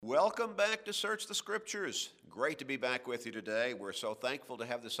Welcome back to Search the Scriptures. Great to be back with you today. We're so thankful to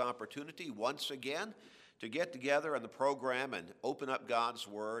have this opportunity once again to get together on the program and open up God's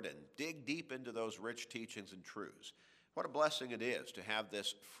Word and dig deep into those rich teachings and truths. What a blessing it is to have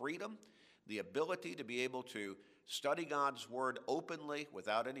this freedom, the ability to be able to study God's Word openly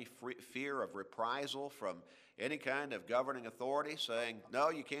without any fear of reprisal from any kind of governing authority saying,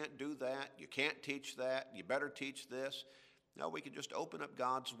 no, you can't do that, you can't teach that, you better teach this. No, we can just open up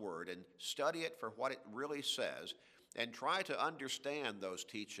God's Word and study it for what it really says and try to understand those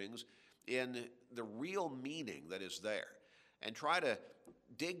teachings in the real meaning that is there and try to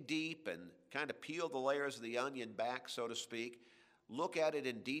dig deep and kind of peel the layers of the onion back, so to speak, look at it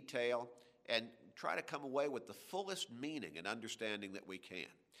in detail and try to come away with the fullest meaning and understanding that we can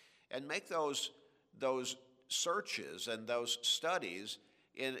and make those searches and those studies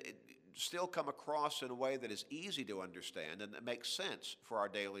still come across in a way that is easy to understand and that makes sense for our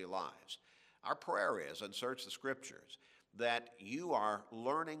daily lives. Our prayer is, and Search the Scriptures, that you are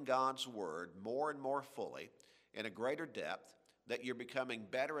learning God's Word more and more fully in a greater depth, that you're becoming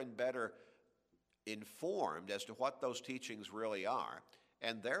better and better informed as to what those teachings really are,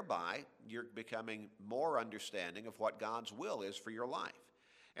 and thereby you're becoming more understanding of what God's will is for your life.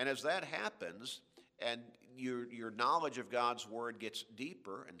 And as that happens, and your knowledge of God's Word gets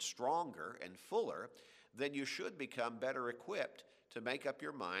deeper and stronger and fuller, then you should become better equipped to make up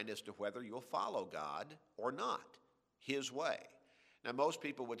your mind as to whether you'll follow God or not, His way. Now, most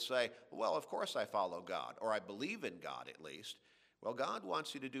people would say, well, of course I follow God, or I believe in God at least. Well, God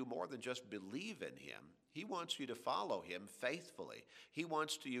wants you to do more than just believe in Him. He wants you to follow Him faithfully. He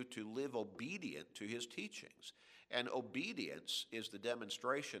wants you to live obedient to His teachings. And obedience is the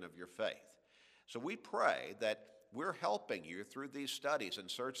demonstration of your faith. So we pray that we're helping you through these studies and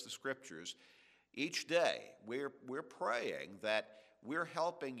Search the Scriptures each day. We're praying that we're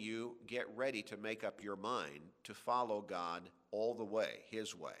helping you get ready to make up your mind to follow God all the way,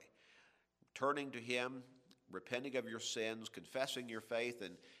 His way. Turning to Him, repenting of your sins, confessing your faith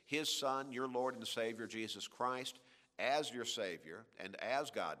in His Son, your Lord and Savior, Jesus Christ, as your Savior and as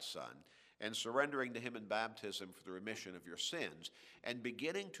God's Son, and surrendering to Him in baptism for the remission of your sins, and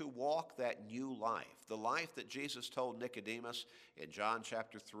beginning to walk that new life, the life that Jesus told Nicodemus in John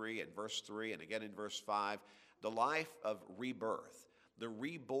chapter 3 and verse 3 and again in verse 5, the life of rebirth, the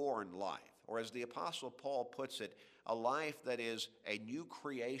reborn life, or as the Apostle Paul puts it, a life that is a new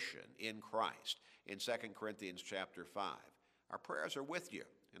creation in Christ in 2 Corinthians chapter 5. Our prayers are with you,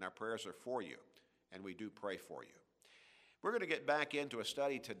 and our prayers are for you, and we do pray for you. We're going to get back into a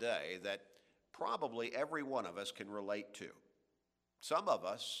study today that probably every one of us can relate to. Some of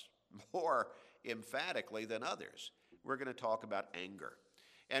us more emphatically than others. We're going to talk about anger,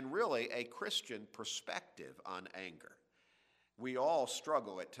 and really a Christian perspective on anger. We all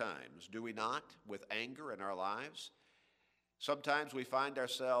struggle at times, do we not, with anger in our lives? Sometimes we find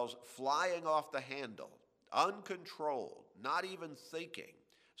ourselves flying off the handle, uncontrolled, not even thinking,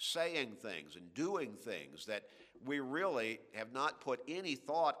 saying things and doing things that we really have not put any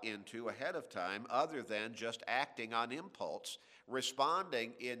thought into ahead of time other than just acting on impulse,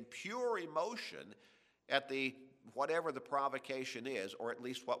 responding in pure emotion at whatever the provocation is, or at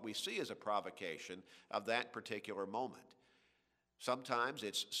least what we see as a provocation of that particular moment. Sometimes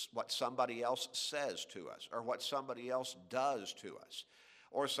it's what somebody else says to us or what somebody else does to us.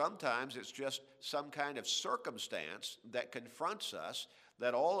 Or sometimes it's just some kind of circumstance that confronts us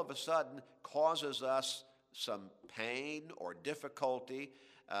that all of a sudden causes us some pain or difficulty,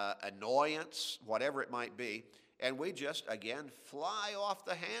 annoyance, whatever it might be, and we just, again, fly off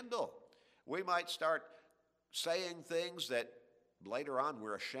the handle. We might start saying things that later on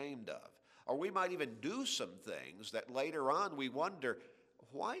we're ashamed of. Or we might even do some things that later on we wonder,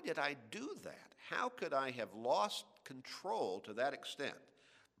 why did I do that? How could I have lost control to that extent?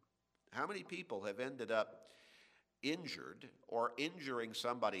 How many people have ended up injured or injuring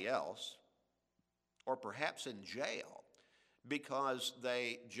somebody else, or perhaps in jail, because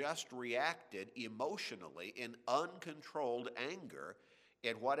they just reacted emotionally in uncontrolled anger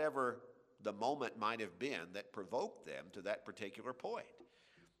at whatever the moment might have been that provoked them to that particular point?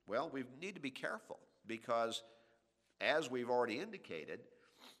 Well, we need to be careful because, as we've already indicated,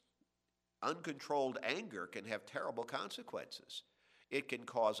 uncontrolled anger can have terrible consequences. It can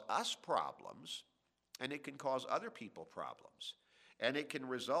cause us problems, and it can cause other people problems. And it can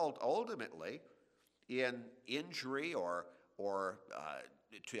result ultimately in injury or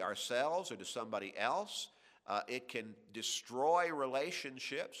to ourselves or to somebody else. It can destroy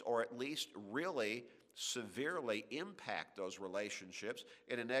relationships or at least really severely impact those relationships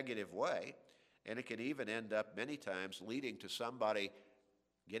in a negative way. And it can even end up many times leading to somebody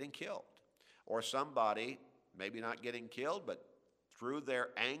getting killed. Or somebody, maybe not getting killed, but through their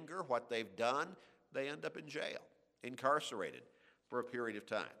anger, what they've done, they end up in jail, incarcerated for a period of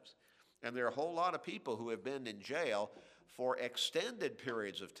times. And there are a whole lot of people who have been in jail for extended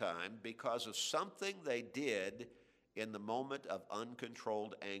periods of time because of something they did in the moment of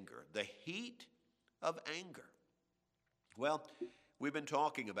uncontrolled anger, the heat of anger. Well, we've been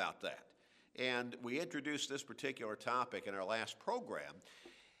talking about that, and we introduced this particular topic in our last program.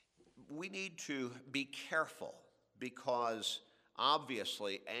 We need to be careful because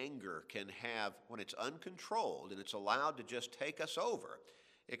obviously anger can have, when it's uncontrolled and it's allowed to just take us over,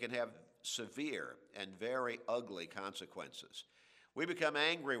 it can have severe and very ugly consequences. We become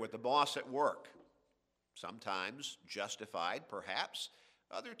angry with the boss at work, sometimes justified perhaps,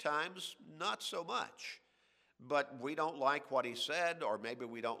 other times not so much. But we don't like what he said, or maybe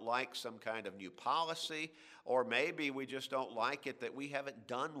we don't like some kind of new policy, or maybe we just don't like it that we haven't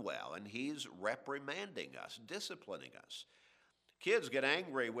done well and he's reprimanding us, disciplining us. Kids get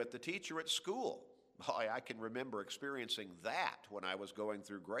angry with the teacher at school. Boy, I can remember experiencing that when I was going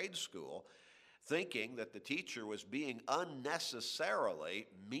through grade school, thinking that the teacher was being unnecessarily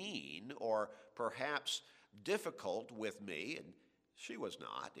mean or perhaps difficult with me, and she was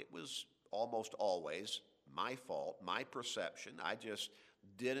not. It was almost always my fault, my perception. I just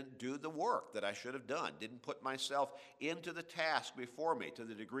didn't do the work that I should have done, didn't put myself into the task before me to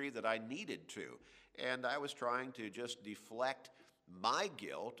the degree that I needed to. And I was trying to just deflect my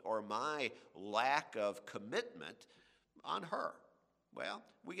guilt or my lack of commitment on her. Well,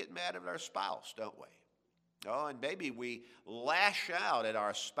 we get mad at our spouse, don't we? Oh, and maybe we lash out at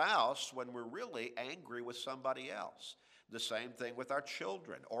our spouse when we're really angry with somebody else. The same thing with our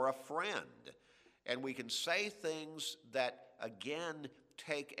children or a friend. And we can say things that, again,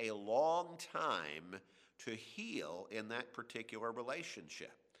 take a long time to heal in that particular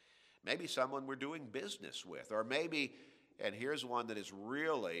relationship. Maybe someone we're doing business with, or maybe, and here's one that is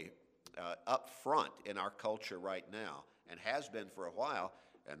really up front in our culture right now and has been for a while,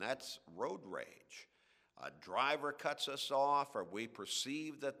 and that's road rage. A driver cuts us off, or we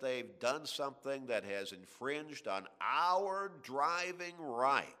perceive that they've done something that has infringed on our driving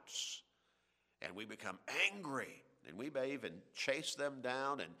rights. And we become angry, and we may even chase them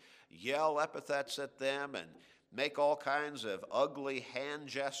down and yell epithets at them and make all kinds of ugly hand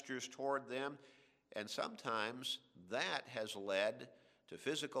gestures toward them. And sometimes that has led to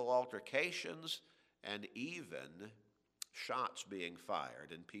physical altercations and even shots being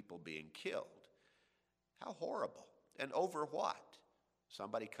fired and people being killed. How horrible. And over what?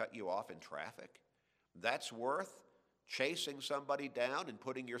 Somebody cut you off in traffic? That's worth chasing somebody down and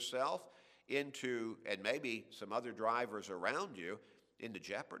putting yourself into, and maybe some other drivers around you, into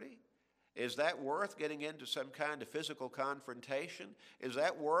jeopardy? Is that worth getting into some kind of physical confrontation? Is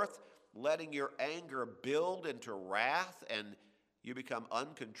that worth letting your anger build into wrath and you become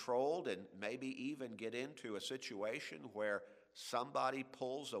uncontrolled and maybe even get into a situation where somebody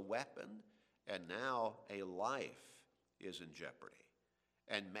pulls a weapon and now a life is in jeopardy?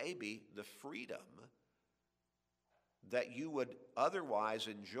 And maybe the freedom that you would otherwise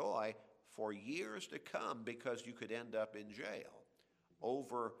enjoy for years to come, because you could end up in jail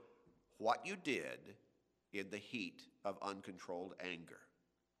over what you did in the heat of uncontrolled anger.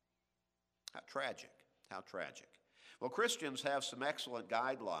 How tragic, how tragic. Well, Christians have some excellent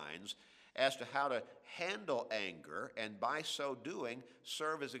guidelines as to how to handle anger, and by so doing,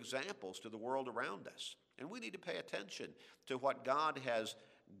 serve as examples to the world around us. And we need to pay attention to what God has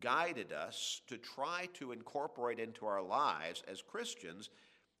guided us to try to incorporate into our lives as Christians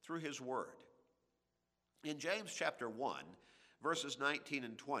through his word. In James chapter 1, verses 19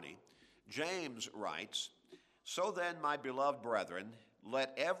 and 20, James writes, "So then, my beloved brethren,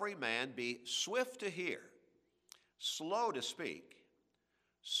 let every man be swift to hear, slow to speak,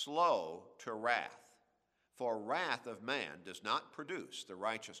 slow to wrath. For wrath of man does not produce the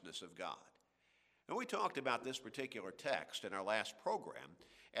righteousness of God." And we talked about this particular text in our last program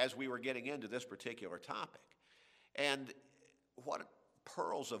as we were getting into this particular topic. And what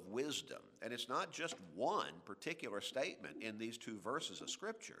pearls of wisdom. And it's not just one particular statement in these two verses of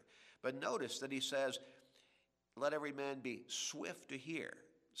Scripture. But notice that he says, let every man be swift to hear.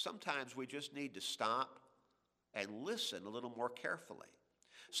 Sometimes we just need to stop and listen a little more carefully.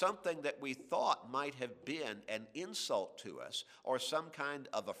 Something that we thought might have been an insult to us or some kind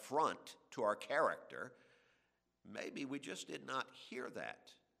of affront to our character, maybe we just did not hear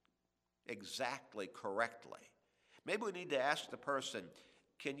that exactly correctly. Maybe we need to ask the person,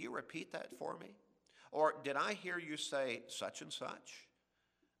 can you repeat that for me? Or did I hear you say such and such?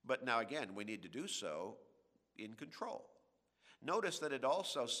 But now again, we need to do so in control. Notice that it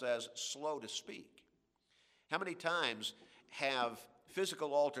also says slow to speak. How many times have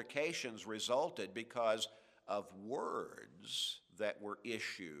physical altercations resulted because of words that were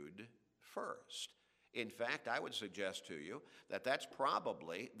issued first? In fact, I would suggest to you that that's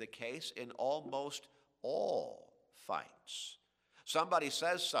probably the case in almost all fights. Somebody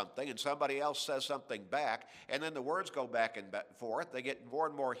says something and somebody else says something back, and then the words go back and forth. They get more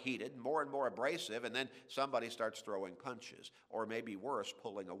and more heated, more and more abrasive, and then somebody starts throwing punches, or maybe worse,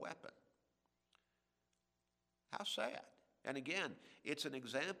 pulling a weapon. How sad. And again, it's an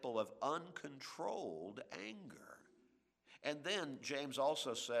example of uncontrolled anger. And then James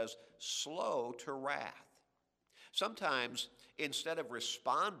also says, slow to wrath. Sometimes, instead of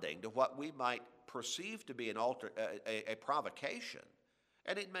responding to what we might perceive to be a provocation,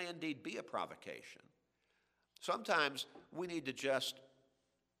 and it may indeed be a provocation, sometimes we need to just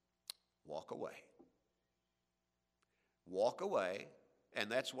walk away. Walk away, and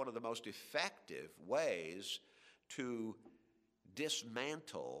that's one of the most effective ways to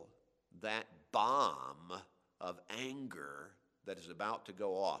dismantle that bomb of anger that is about to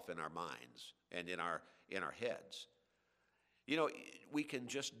go off in our minds and in our heads. You know, we can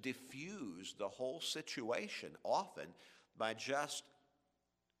just diffuse the whole situation often by just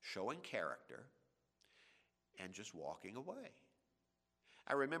showing character and just walking away.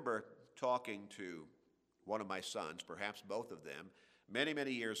 I remember talking to one of my sons, perhaps both of them, many,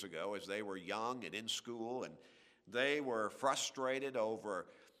 many years ago as they were young and in school, and they were frustrated over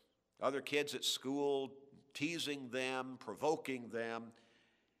other kids at school teasing them, provoking them.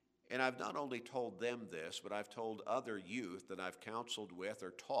 And I've not only told them this, but I've told other youth that I've counseled with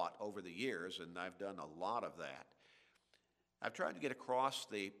or taught over the years, and I've done a lot of that. I've tried to get across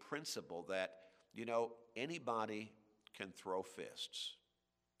the principle that, you know, anybody can throw fists.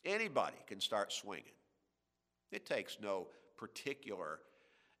 Anybody can start swinging. It takes no particular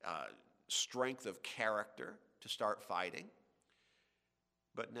strength of character to start fighting.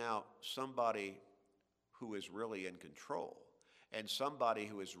 But now somebody who is really in control and somebody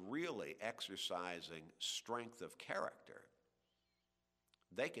who is really exercising strength of character,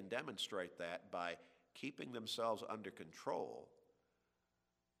 they can demonstrate that by keeping themselves under control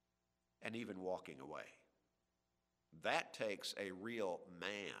and even walking away. That takes a real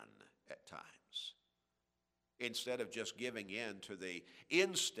man at times, instead of just giving in to the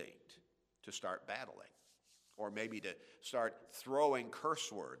instinct to start battling, or maybe to start throwing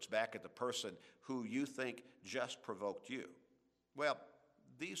curse words back at the person who you think just provoked you. Well,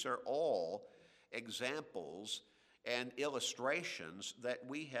 these are all examples and illustrations that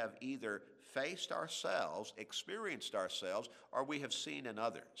we have either faced ourselves, experienced ourselves, or we have seen in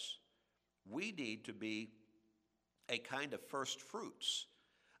others. We need to be a kind of first fruits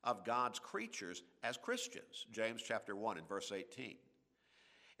of God's creatures as Christians. James chapter 1 and verse 18.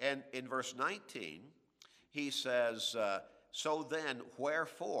 And in verse 19, he says, so then,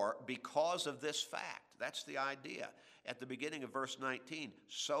 wherefore, because of this fact, that's the idea. At the beginning of verse 19,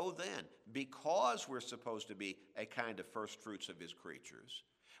 so then, because we're supposed to be a kind of first fruits of his creatures,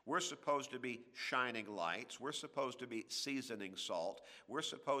 we're supposed to be shining lights, we're supposed to be seasoning salt, we're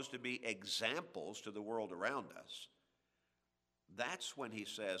supposed to be examples to the world around us. That's when he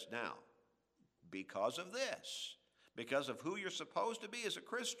says, now, because of this, because of who you're supposed to be as a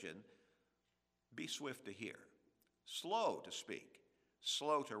Christian, be swift to hear, slow to speak,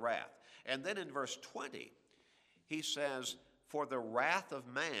 slow to wrath. And then in verse 20, he says, for the wrath of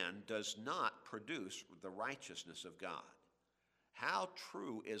man does not produce the righteousness of God. How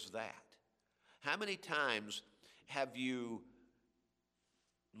true is that? How many times have you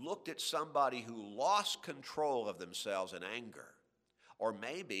looked at somebody who lost control of themselves in anger? Or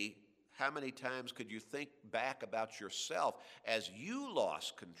maybe, how many times could you think back about yourself as you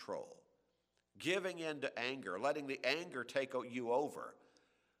lost control, giving in to anger, letting the anger take you over?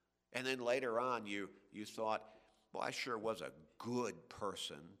 And then later on you thought, well, I sure was a good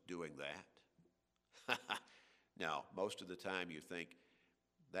person doing that. Now, most of the time you think,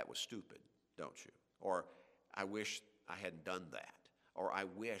 that was stupid, don't you? Or, I wish I hadn't done that. Or, I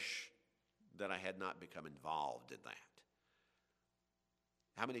wish that I had not become involved in that.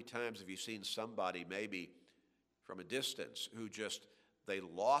 How many times have you seen somebody, maybe from a distance, who they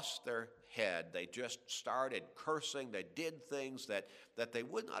lost their head, they just started cursing, they did things that they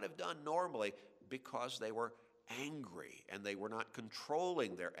would not have done normally because they were angry and they were not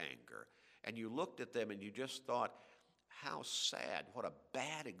controlling their anger. And you looked at them and you just thought, how sad, what a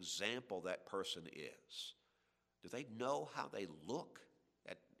bad example that person is. Do they know how they look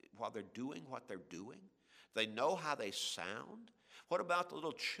while they're doing what they're doing? Do they know how they sound? What about the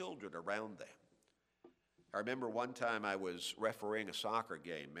little children around them? I remember one time I was refereeing a soccer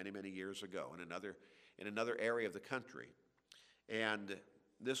game many, many years ago in another area of the country. And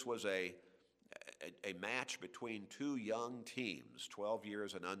this was a match between two young teams, 12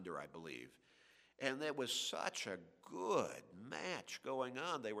 years and under, I believe. And there was such a good match going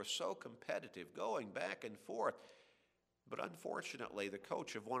on. They were so competitive, going back and forth. But unfortunately, the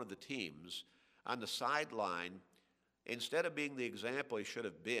coach of one of the teams on the sideline, instead of being the example he should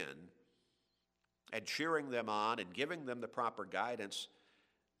have been, and cheering them on and giving them the proper guidance,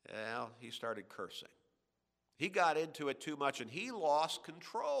 well, he started cursing. He got into it too much and he lost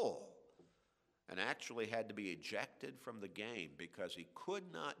control and actually had to be ejected from the game because he could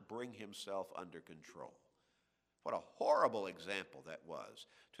not bring himself under control. What a horrible example that was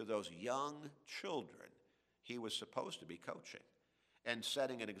to those young children he was supposed to be coaching and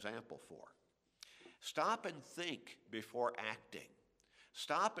setting an example for. Stop and think before acting.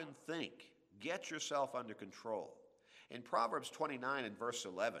 Stop and think. Get yourself under control. In Proverbs 29 and verse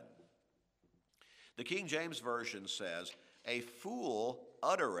 11, the King James Version says, "A fool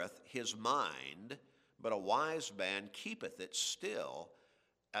uttereth his mind, but a wise man keepeth it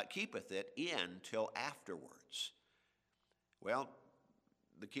in till afterwards." Well,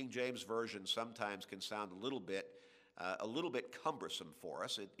 the King James Version sometimes can sound a little bit cumbersome for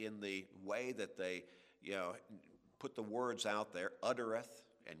us in the way that they, put the words out there, uttereth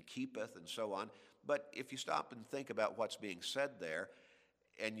and keepeth and so on. But if you stop and think about what's being said there,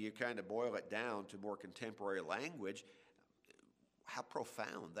 and you kind of boil it down to more contemporary language, how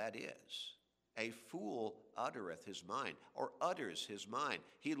profound that is. A fool uttereth his mind, or utters his mind.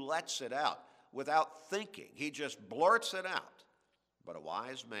 He lets it out without thinking. He just blurts it out. But a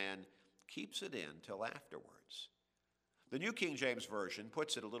wise man keeps it in till afterwards. The New King James Version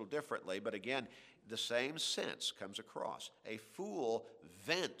puts it a little differently, but again, the same sense comes across. A fool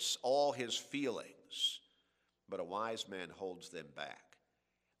vents all his feelings, but a wise man holds them back.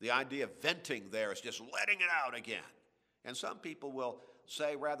 The idea of venting there is just letting it out again. And some people will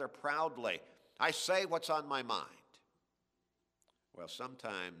say rather proudly, "I say what's on my mind." Well,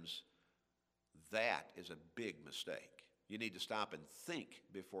 sometimes that is a big mistake. You need to stop and think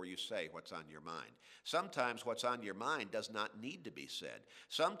before you say what's on your mind. Sometimes what's on your mind does not need to be said.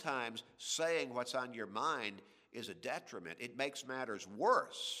 Sometimes saying what's on your mind is a detriment. It makes matters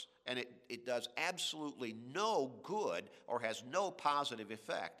worse, and it does absolutely no good or has no positive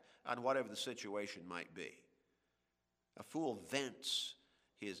effect on whatever the situation might be. A fool vents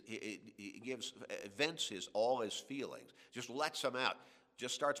all his feelings, just lets them out,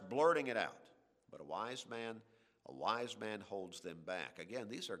 just starts blurting it out. But a wise man holds them back. Again,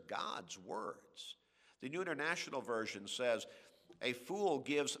 these are God's words. The New International Version says, "A fool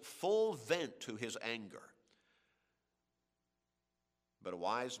gives full vent to his anger, but a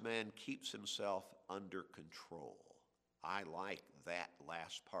wise man keeps himself under control." I like that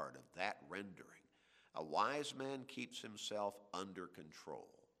last part of that rendering. A wise man keeps himself under control.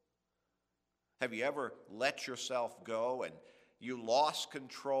 Have you ever let yourself go and you lost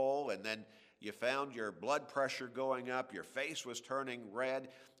control, and then you found your blood pressure going up, your face was turning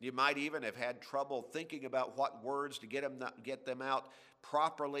red? You might even have had trouble thinking about what words to get them out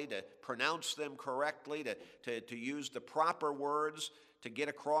properly, to pronounce them correctly, to use the proper words to get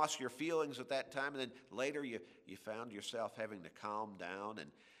across your feelings at that time. And then later you found yourself having to calm down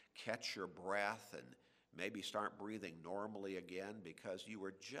and catch your breath and maybe start breathing normally again because you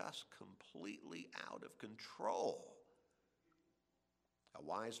were just completely out of control. A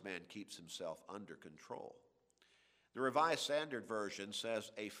wise man keeps himself under control. The Revised Standard Version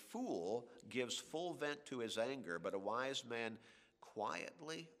says, "A fool gives full vent to his anger, but a wise man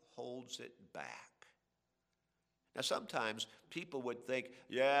quietly holds it back." Now, sometimes people would think,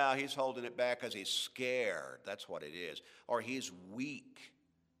 yeah, he's holding it back because he's scared. That's what it is. Or he's weak.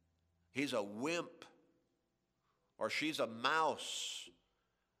 He's a wimp. Or she's a mouse.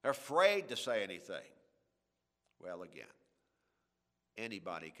 They're afraid to say anything. Well, again,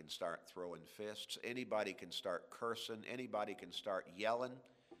 anybody can start throwing fists. Anybody can start cursing. Anybody can start yelling.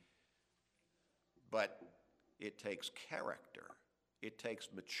 But it takes character. It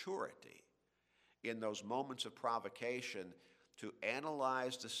takes maturity in those moments of provocation to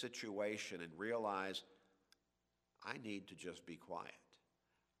analyze the situation and realize, I need to just be quiet.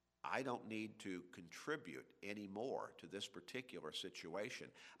 I don't need to contribute any more to this particular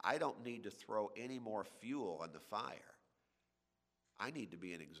situation. I don't need to throw any more fuel on the fire. I need to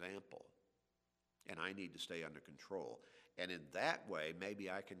be an example, and I need to stay under control. And in that way, maybe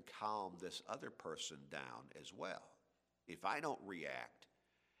I can calm this other person down as well. If I don't react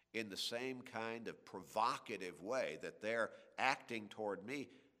in the same kind of provocative way that they're acting toward me,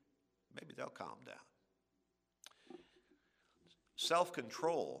 maybe they'll calm down.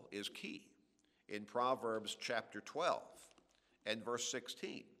 Self-control is key. In Proverbs chapter 12 and verse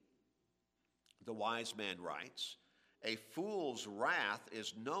 16, the wise man writes, "A fool's wrath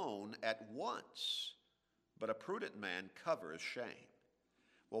is known at once, but a prudent man covers shame."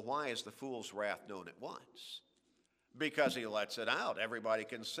 Well, why is the fool's wrath known at once? Because he lets it out. Everybody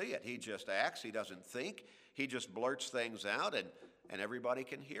can see it. He just acts. He doesn't think. He just blurts things out, and everybody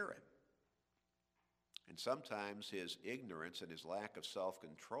can hear him. And sometimes his ignorance and his lack of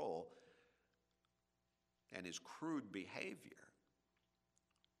self-control and his crude behavior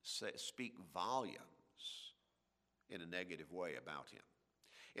speak volumes in a negative way about him.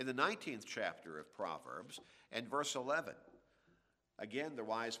 In the 19th chapter of Proverbs and verse 11, again the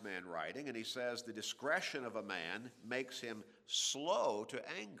wise man writing, and he says, "The discretion of a man makes him slow to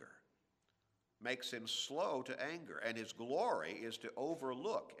anger." Makes him slow to anger, and his glory is to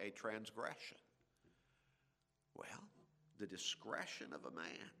overlook a transgression. Well, the discretion of a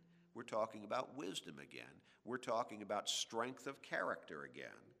man. We're talking about wisdom again. We're talking about strength of character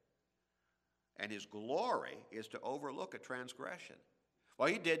again. And his glory is to overlook a transgression. Well,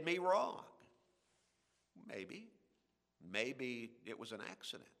 he did me wrong. Maybe. Maybe it was an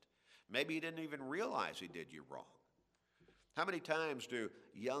accident. Maybe he didn't even realize he did you wrong. How many times do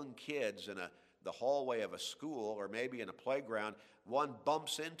young kids in the hallway of a school or maybe in a playground, one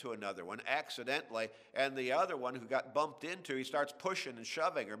bumps into another one accidentally, and the other one who got bumped into, he starts pushing and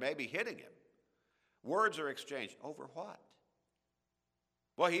shoving or maybe hitting him. Words are exchanged. Over what?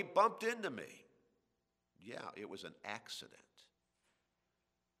 Well, he bumped into me. Yeah, it was an accident.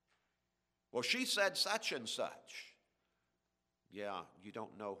 Well, she said such and such. Yeah, you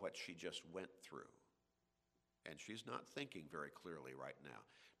don't know what she just went through. And she's not thinking very clearly right now.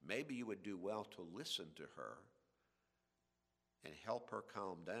 Maybe you would do well to listen to her and help her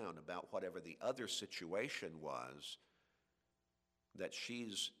calm down about whatever the other situation was that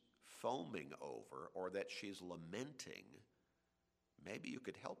she's foaming over or that she's lamenting. Maybe you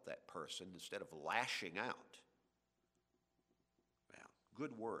could help that person instead of lashing out. Well,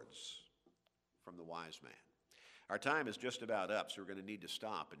 good words from the wise man. Our time is just about up, so we're going to need to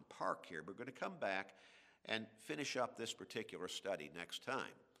stop and park here. We're going to come back and finish up this particular study next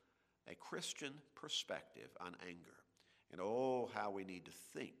time. A Christian perspective on anger. And oh, how we need to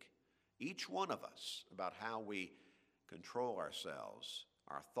think, each one of us, about how we control ourselves,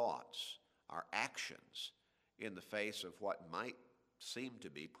 our thoughts, our actions in the face of what might seem to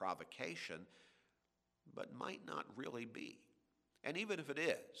be provocation, but might not really be. And even if it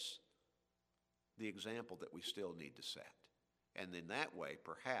is, the example that we still need to set. And in that way,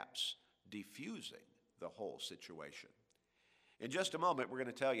 perhaps diffusing the whole situation. In just a moment, we're going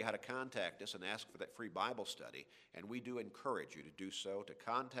to tell you how to contact us and ask for that free Bible study, and we do encourage you to do so, to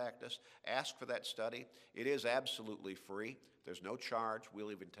contact us, ask for that study. It is absolutely free. There's no charge.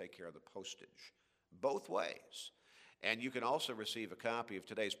 We'll even take care of the postage, both ways. And you can also receive a copy of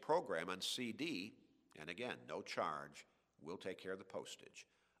today's program on CD, and again, no charge. We'll take care of the postage.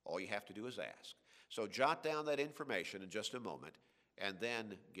 All you have to do is ask. So jot down that information in just a moment, and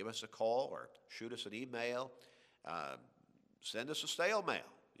then give us a call or shoot us an email. Send us a snail mail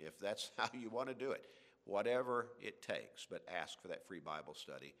if that's how you want to do it. Whatever it takes, but ask for that free Bible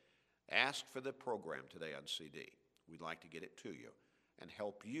study. Ask for the program today on CD. We'd like to get it to you and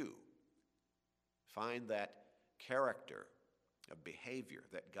help you find that character of behavior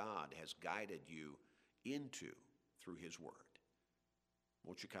that God has guided you into through His Word.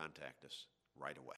 Won't you contact us right away?